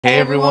Hey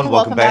everyone,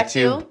 welcome back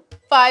to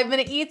 5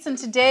 Minute Eats, and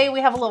today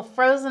we have a little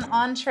frozen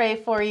entree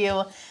for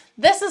you.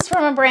 This is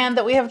from a brand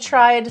that we have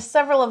tried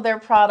several of their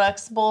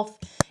products, both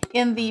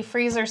in the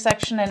freezer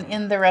section and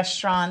in the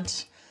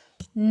restaurant.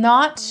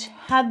 Not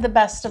had the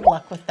best of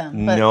luck with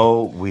them. But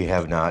no, we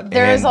have not.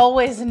 There is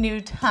always a new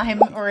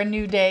time or a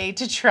new day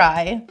to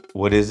try.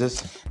 What is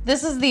this?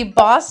 This is the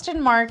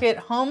Boston Market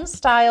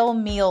Home-Style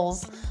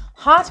Meals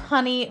Hot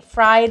Honey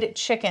Fried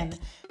Chicken.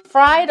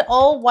 Fried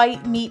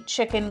all-white meat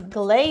chicken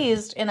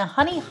glazed in a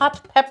honey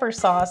hot pepper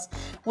sauce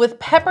with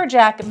pepper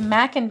jack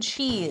mac and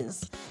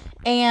cheese.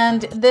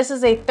 And this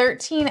is a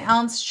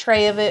 13-ounce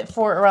tray of it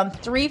for around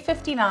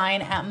 $3.59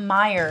 at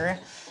Meijer.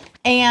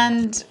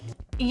 And,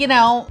 you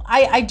know,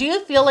 I do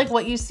feel like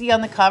what you see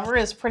on the cover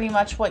is pretty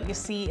much what you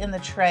see in the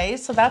tray.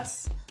 So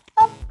that's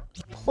a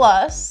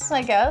plus,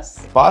 I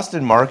guess.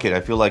 Boston Market,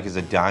 I feel like, is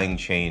a dying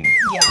chain.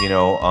 Yeah. You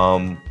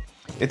know,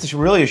 it's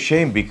really a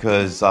shame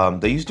because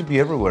they used to be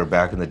everywhere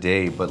back in the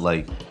day, but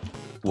like,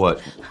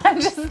 what? I'm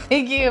just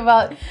thinking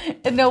about,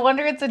 no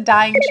wonder it's a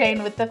dying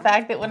chain with the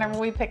fact that whenever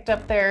we picked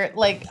up their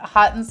like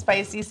hot and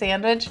spicy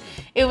sandwich,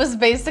 it was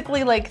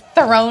basically like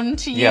thrown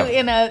to you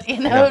in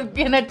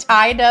a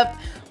tied up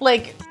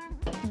like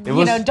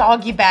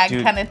doggy bag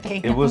kind of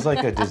thing. It was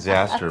like a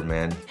disaster,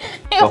 man.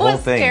 The whole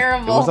thing.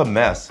 Terrible. It was a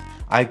mess.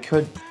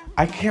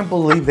 I can't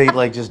believe they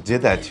like just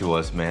did that to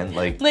us, man.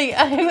 Like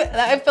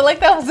I feel like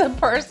that was a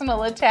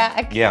personal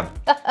attack. Yeah,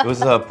 it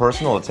was a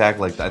personal attack.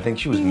 Like I think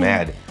she was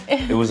mad.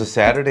 It was a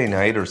Saturday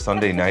night or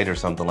Sunday night or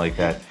something like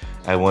that.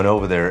 I went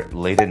over there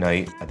late at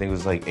night. I think it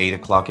was like 8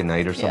 o'clock at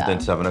night or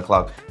something, 7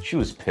 o'clock. She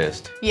was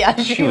pissed. Yeah,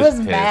 she was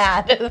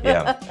mad.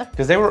 Yeah,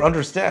 because they were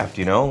understaffed,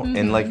 you know?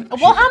 And like,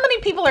 well, how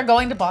many people are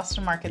going to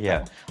Boston Market? Yeah,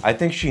 though? I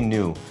think she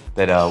knew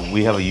that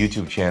we have a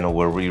YouTube channel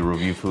where we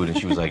review food, and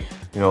she was like,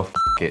 you know, f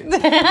it.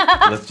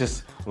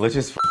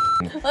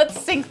 Let's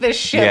sink this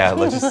ship. Yeah,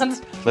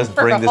 let's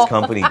bring this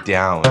company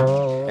down.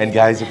 And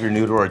guys, if you're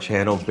new to our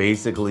channel,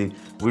 basically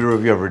we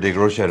review everyday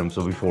grocery items.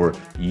 So before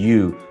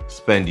you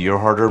spend your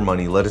hard-earned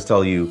money, let us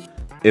tell you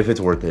if it's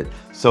worth it.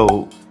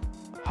 So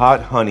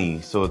hot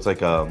honey, so it's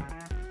like a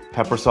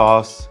pepper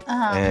sauce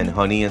and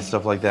honey and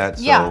stuff like that.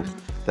 So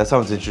that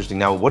sounds interesting.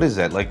 Now, what is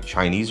that? Like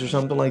Chinese or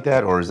something like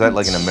that, or is that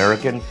like an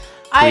American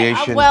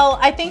creation? Well,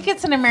 I think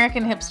it's an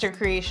American hipster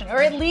creation,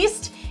 or at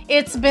least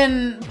it's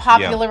been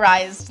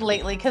popularized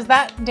lately, because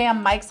that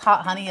damn Mike's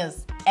Hot Honey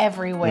is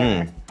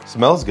everywhere.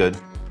 Smells good.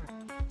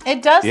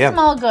 It does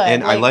smell good.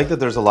 And I like that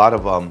there's a lot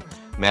of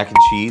mac and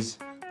cheese.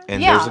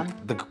 And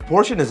the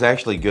portion is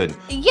actually good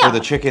for the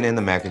chicken and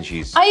the mac and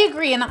cheese. I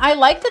agree, and I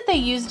like that they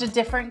used a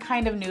different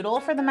kind of noodle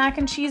for the mac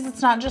and cheese.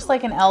 It's not just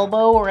like an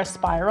elbow or a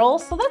spiral,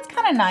 so that's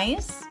kind of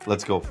nice.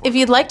 Let's go for it. If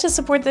you'd like to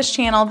support this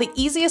channel, the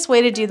easiest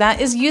way to do that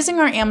is using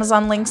our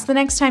Amazon links the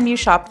next time you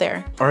shop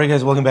there. All right,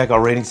 guys, welcome back.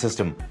 Our rating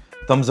system.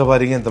 Thumbs up,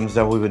 wide again, thumbs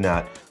down, we would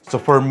not. So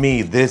for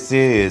me, this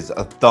is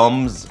a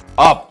thumbs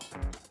up.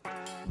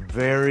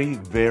 Very,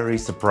 very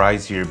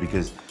surprised here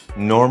because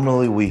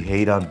normally we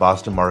hate on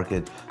Boston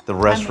Market, the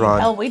restaurant. I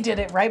mean, hell, we did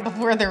it right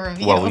before the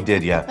review. Well, we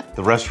did, yeah.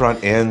 The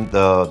restaurant and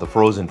the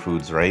frozen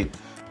foods, right?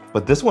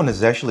 But this one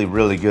is actually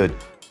really good.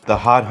 The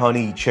hot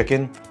honey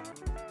chicken,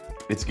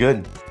 it's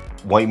good.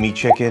 White meat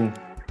chicken.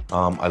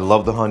 I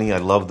love the honey. I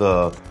love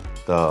the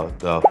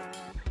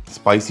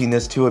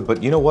spiciness to it.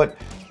 But you know what?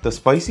 The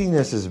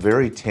spiciness is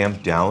very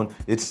tamped down.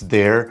 It's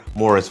there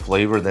more as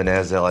flavor than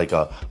as like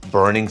a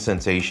burning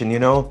sensation, you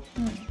know?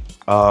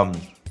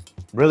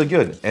 Really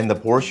good. And the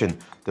portion,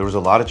 there was a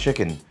lot of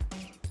chicken,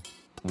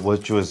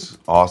 which was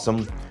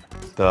awesome.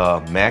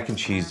 The mac and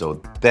cheese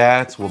though,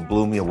 that's what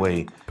blew me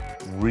away.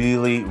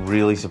 Really,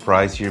 really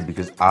surprised here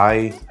because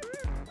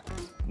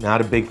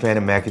not a big fan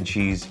of mac and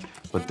cheese,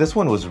 but this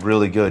one was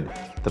really good.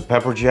 The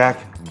pepper jack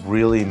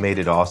really made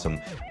it awesome,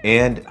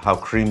 and how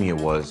creamy it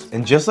was.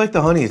 And just like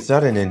the honey, it's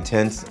not an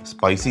intense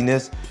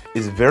spiciness.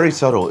 It's very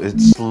subtle. It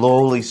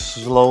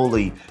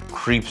slowly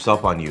creeps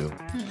up on you.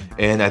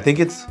 And I think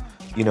it's,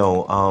 you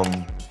know,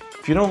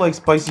 if you don't like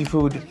spicy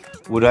food,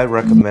 would I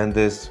recommend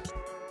this?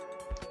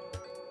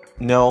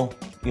 No,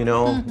 you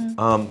know,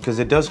 because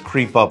it does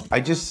creep up. I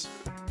just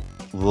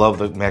love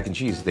the mac and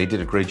cheese. They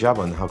did a great job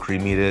on how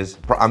creamy it is.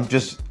 I'm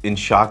just in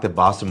shock that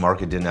Boston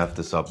Market didn't F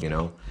this up, you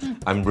know?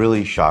 I'm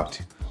really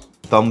shocked.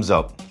 Thumbs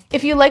up.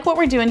 If you like what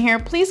we're doing here,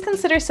 please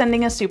consider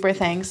sending us super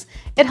thanks.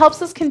 It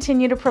helps us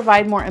continue to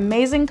provide more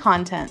amazing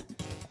content.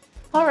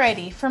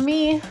 Alrighty, for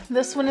me,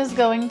 this one is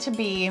going to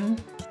be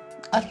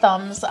a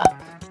thumbs up.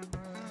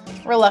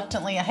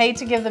 Reluctantly, I hate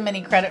to give them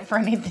any credit for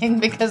anything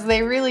because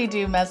they really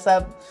do mess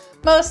up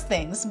most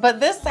things, but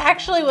this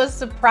actually was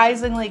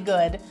surprisingly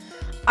good.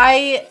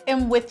 I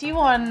am with you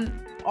on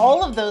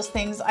all of those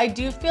things. I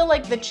do feel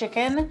like the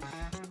chicken,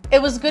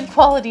 it was good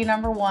quality,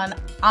 number one.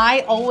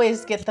 I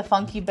always get the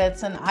funky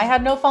bits, and I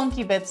had no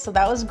funky bits, so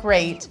that was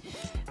great.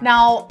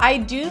 Now, I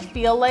do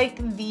feel like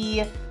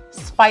the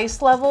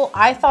spice level,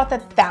 I thought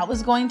that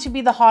was going to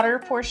be the hotter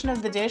portion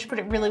of the dish, but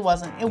it really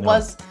wasn't. It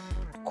was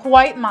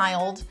quite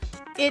mild.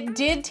 It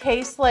did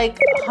taste like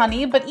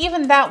honey, but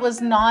even that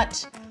was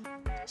not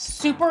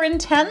super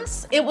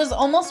intense. It was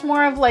almost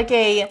more of like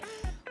a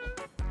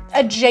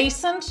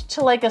adjacent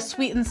to like a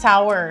sweet and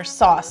sour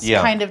sauce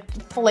kind of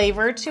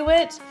flavor to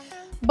it.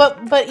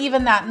 But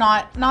even that,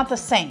 not the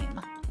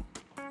same.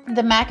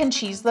 The mac and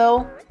cheese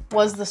though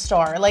was the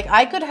star. Like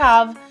I could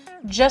have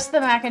just the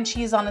mac and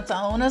cheese on its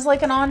own as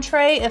like an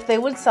entree. If they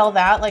would sell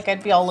that, like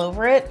I'd be all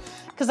over it,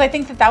 because I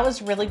think that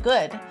was really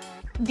good.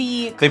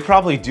 They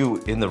probably do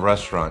in the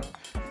restaurant,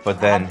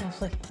 but then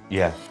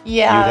you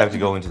would have to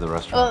go into the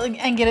restaurant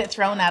and get it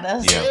thrown at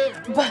us.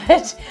 Yeah.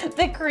 But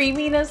the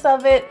creaminess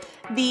of it,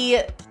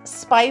 the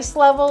spice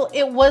level,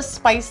 it was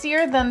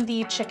spicier than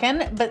the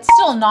chicken, but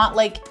still not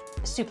like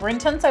super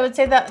intense. I would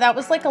say that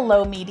was like a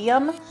low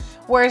medium,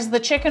 whereas the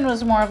chicken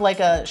was more of like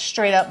a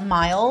straight up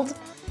mild.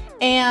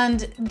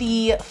 And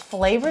the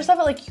flavors of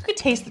it, like you could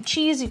taste the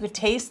cheese, you could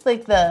taste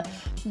like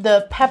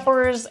the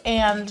peppers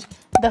and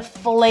the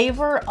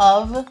flavor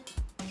of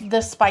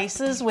the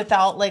spices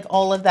without like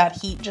all of that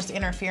heat just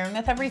interfering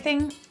with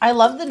everything. I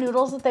love the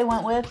noodles that they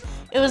went with.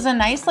 It was a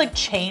nice like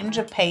change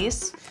of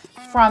pace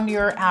from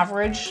your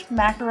average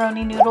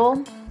macaroni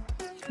noodle.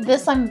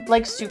 This I'm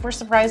like super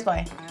surprised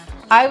by.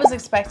 I was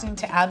expecting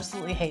to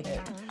absolutely hate it.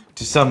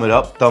 To sum it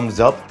up, thumbs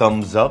up,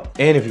 thumbs up.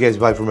 And if you guys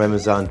buy from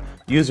Amazon,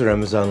 use our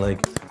Amazon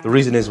link. The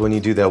reason is when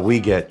you do that, we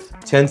get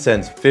 10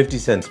 cents, 50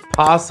 cents,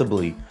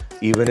 possibly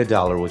even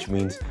 $1, which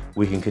means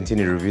we can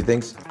continue to review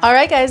things. All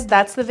right, guys,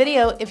 that's the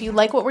video. If you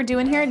like what we're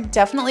doing here,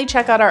 definitely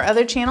check out our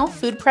other channel,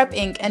 Food Prep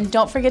Inc. And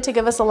don't forget to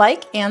give us a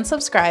like and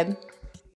subscribe.